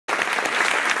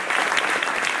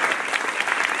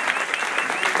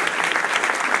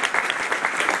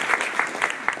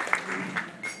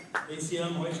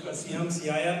Siam, Hoishka Siam,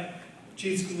 Siaya,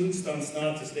 Chief Skaloots on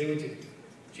Snatis, Lewitu.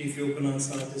 Chief Yopan on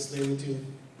Snatis, Lewitu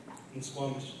in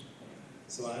Squamish.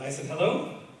 So I said,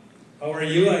 hello, how are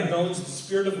you? I acknowledge the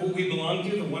spirit of who we belong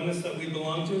to, the oneness that we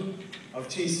belong to, of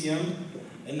TCM,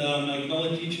 and I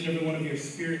acknowledge each and every one of your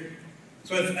spirit.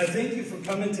 So I thank you for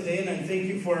coming today, and I thank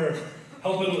you for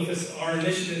helping with our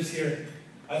initiatives here.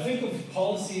 I think of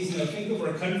policies, and I think of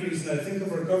our countries, and I think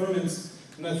of our governments,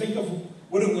 and I think of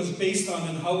what it was based on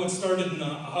and how it started and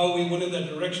how we went in that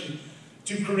direction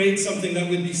to create something that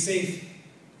would be safe,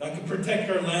 that could protect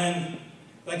our land,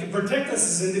 that could protect us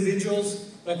as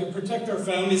individuals, that could protect our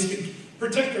families, could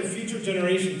protect our future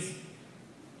generations.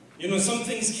 You know, some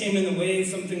things came in the way,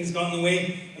 some things got in the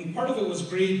way, and part of it was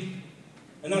greed.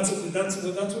 And that's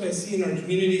what I see in our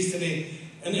communities today.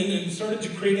 And it started to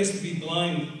create us to be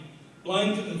blind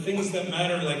to the things that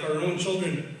matter, like our own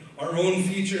children, our own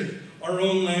future, our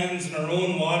own lands, and our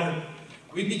own water.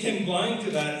 We became blind to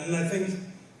that, and I think,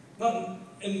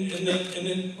 and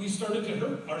then we started to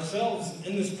hurt ourselves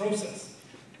in this process.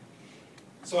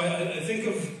 So I think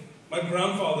of my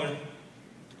grandfather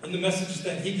and the message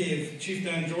that he gave, Chief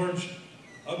Dan George,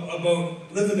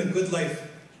 about living a good life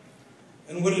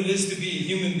and what it is to be a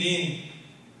human being.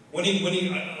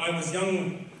 I was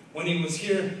young when he was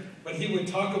here, but he would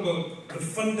talk about the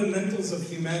fundamentals of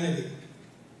humanity,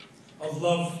 of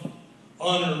love,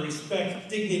 honor, respect,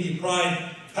 dignity,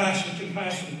 pride, passion,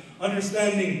 compassion,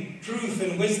 understanding, truth,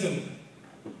 and wisdom.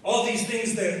 All these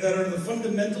things that are the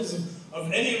fundamentals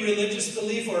of any religious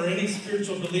belief or any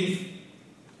spiritual belief.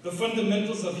 The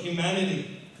fundamentals of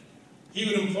humanity. He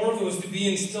would implore those to be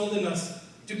instilled in us,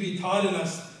 to be taught in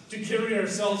us, to carry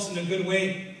ourselves in a good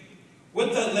way.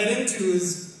 What that led into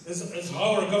is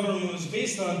how our government was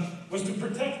based on, was to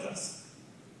protect us.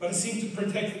 But it seemed to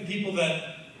protect the people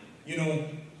that, you know,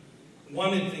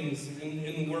 wanted things,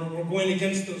 and we're going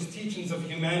against those teachings of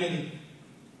humanity,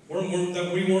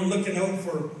 that we weren't looking out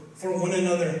for one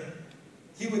another.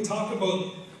 He would talk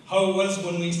about how it was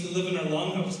when we used to live in our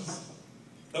longhouses.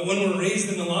 That when we were raised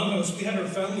in the longhouse, we had our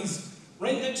families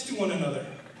right next to one another.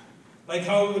 Like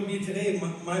how it would be today,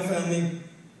 my family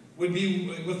would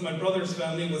be with my brother's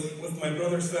family, with my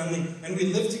brother's family, and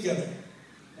we lived together.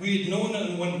 We'd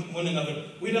known one another.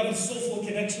 We'd have a soulful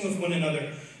connection with one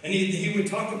another. And he would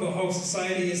talk about how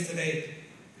society is today.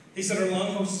 He said our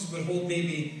longhouses would hold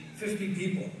maybe 50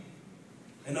 people.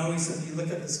 And now he said, you look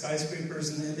at the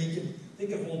skyscrapers and they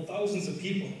could hold thousands of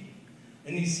people.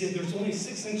 And he said there's only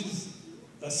 6 inches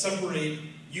that separate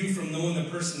you from knowing the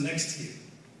person next to you.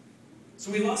 So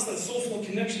we lost that soulful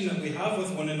connection that we have with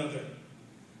one another.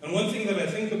 And one thing that I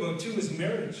think about too is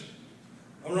marriage.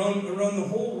 Around the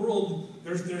whole world,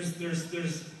 there's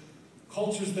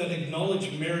cultures that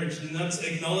acknowledge marriage, and that's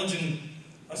acknowledging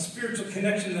a spiritual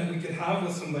connection that we could have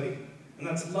with somebody, and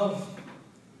that's love.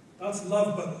 That's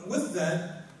love, but with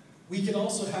that, we could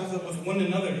also have that with one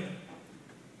another.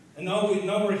 And now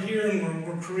we're here and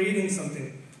we're creating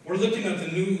something. We're looking at the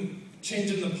new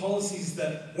change in the policies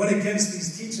that went against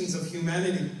these teachings of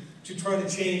humanity to try to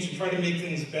change, to try to make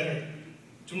things better.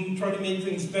 To try to make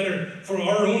things better for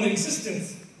our own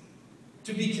existence.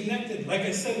 To be connected. Like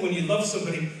I said, when you love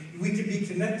somebody, we could be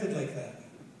connected like that.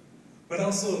 But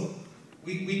also,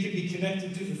 we could be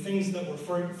connected to the things that we're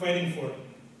fighting for.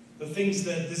 The things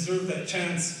that deserve that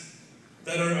chance.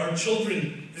 That our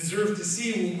children deserve to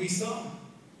see what we saw.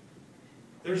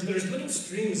 There's little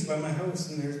streams by my house,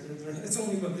 and it's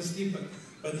only about this deep,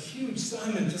 but huge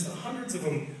salmon, just hundreds of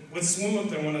them, would swim up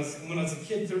there when I was a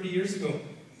kid 30 years ago.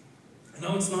 And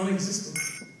now it's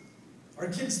non-existent. Our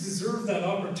kids deserve that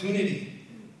opportunity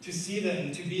to see that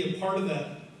and to be a part of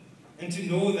that and to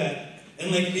know that.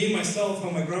 And like me, myself, how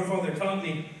my grandfather taught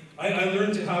me, I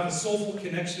learned to have a soulful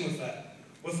connection with that,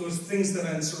 with those things that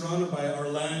I'm surrounded by, our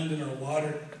land and our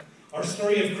water. Our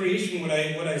story of creation, what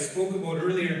I spoke about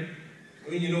earlier,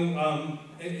 you know,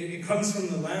 it comes from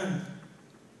the land.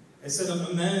 I said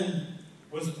a man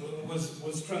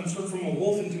was transferred from a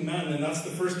wolf into man, and that's the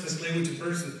first Tislewitu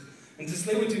person. And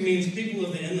Tislewitu means people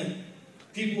of the inlet,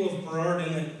 people of Burrard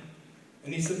Inlet.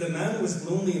 And he said the man was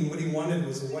lonely, and what he wanted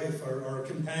was a wife or a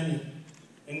companion.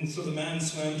 And so the man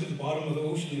swam to the bottom of the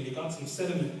ocean, and he got some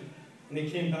sediment. And he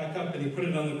came back up, and he put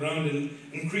it on the ground,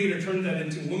 and Creator turned that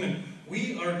into woman.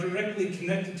 We are directly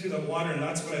connected to that water, and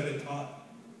that's what I've been taught.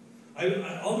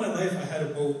 All my life I had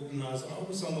a boat, and I was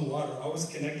always on the water, always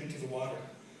connected to the water.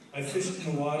 I fished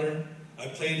in the water, I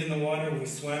played in the water, we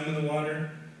swam in the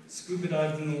water, scuba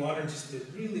dived in the water, just a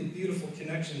really beautiful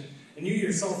connection. And you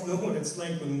yourself know what it's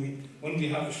like when we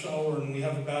have a shower and we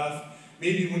have a bath.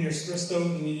 Maybe when you're stressed out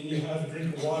and you have a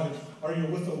drink of water, or you're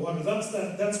with the water.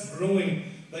 That's growing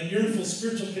that yearnful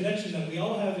spiritual connection that we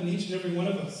all have in each and every one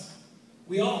of us.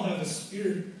 We all have a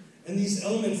spirit, and these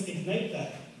elements ignite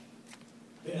that.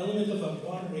 The element of that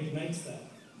water ignites that.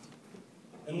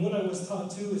 And what I was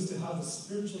taught too is to have a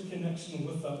spiritual connection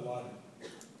with that water.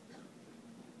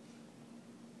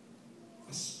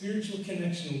 A spiritual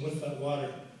connection with that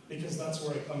water, because that's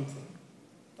where I come from.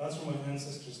 That's where my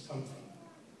ancestors come from.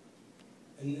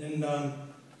 And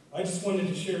I just wanted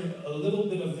to share a little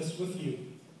bit of this with you,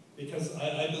 because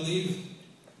I believe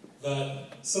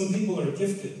that some people are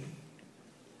gifted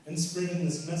in spreading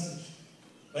this message.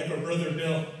 Like our brother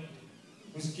Bill,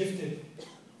 who's gifted.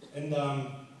 And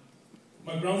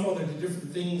my grandfather did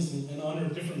different things and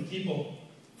honored different people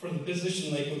for the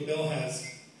position like what Bill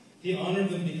has. He honored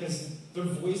them because their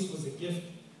voice was a gift.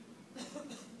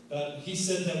 He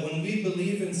said that when we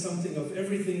believe in something of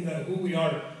everything that who we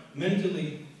are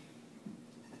mentally,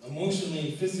 emotionally,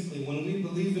 and physically, when we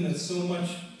believe in it so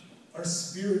much, our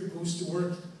spirit goes to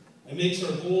work and makes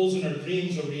our goals and our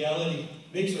dreams a reality,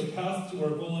 makes our path to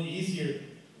our goal easier.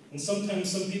 And sometimes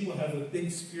some people have a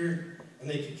big spirit and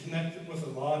they can connect with a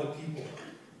lot of people.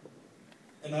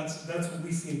 And that's what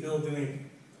we see Bill doing,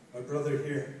 my brother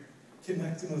here,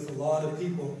 connecting with a lot of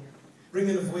people,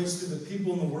 bringing a voice to the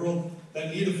people in the world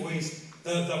that need a voice,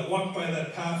 that walk by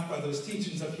that path, by those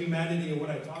teachings of humanity and what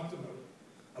I talked about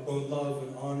love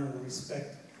and honor and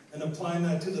respect, and applying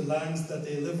that to the lands that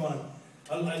they live on.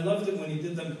 I loved it when he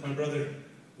did that, my brother,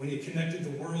 when he connected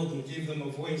the world and gave them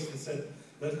a voice and said,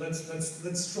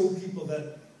 let's show people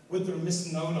that what they're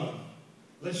missing out on.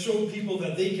 Let's show people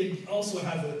that they can also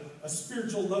have a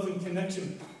spiritual love and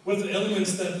connection with the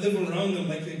elements that live around them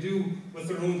like they do with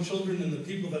their own children and the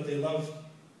people that they love.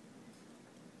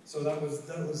 So that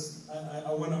was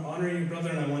I want to honor you, brother,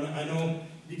 and I know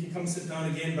you can come sit down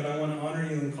again, but I want to honor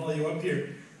you and call you up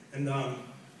here. And I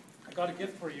got a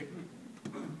gift for you.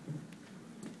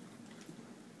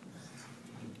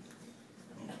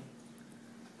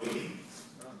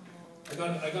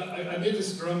 I made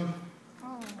this drum,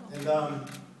 and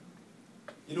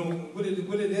you know what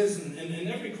it is, and in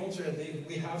every culture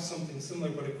we have something similar,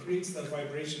 but it creates that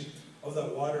vibration of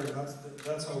that water, and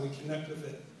that's how we connect with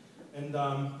it. And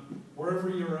wherever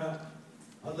you're at,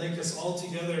 I'd like us all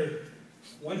together,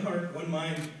 one heart, one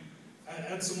mind,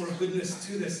 add some more goodness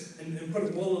to this, and put a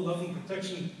wall of love and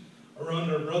protection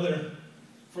around our brother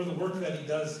for the work that he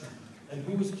does, and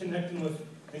who he's connecting with,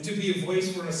 and to be a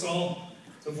voice for us all.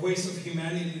 The voice of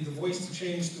humanity, the voice to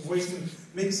change, the voice to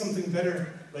make something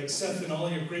better, like Seth and all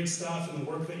your great staff and the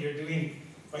work that you're doing,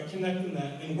 by connecting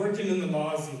that and working in the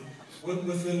laws and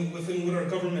within what our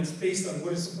government's based on,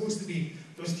 what is supposed to be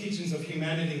those teachings of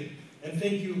humanity. And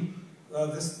thank you,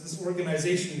 this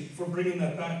organization, for bringing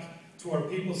that back to our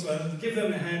people. So I'll give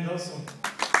them a hand also.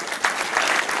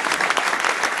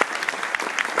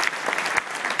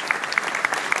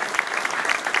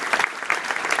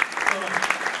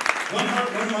 One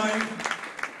heart, one mind.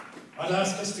 I'd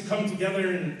ask us to come together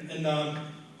and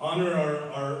honor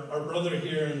our brother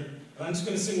here. And I'm just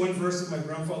going to sing one verse of my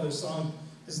grandfather's song.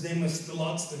 His name was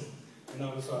Stilotston, and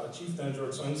I was Chief Dan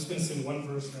George. So I'm just going to sing one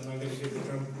verse, and then I'm going to give the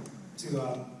drum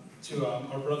to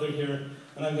our brother here.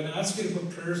 And I'm going to ask you to put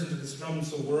prayers into this drum,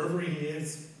 so wherever he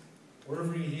is,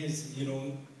 you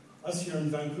know, us here in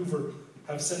Vancouver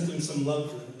have sent him some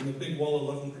love and a big wall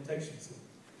of love and protection. So.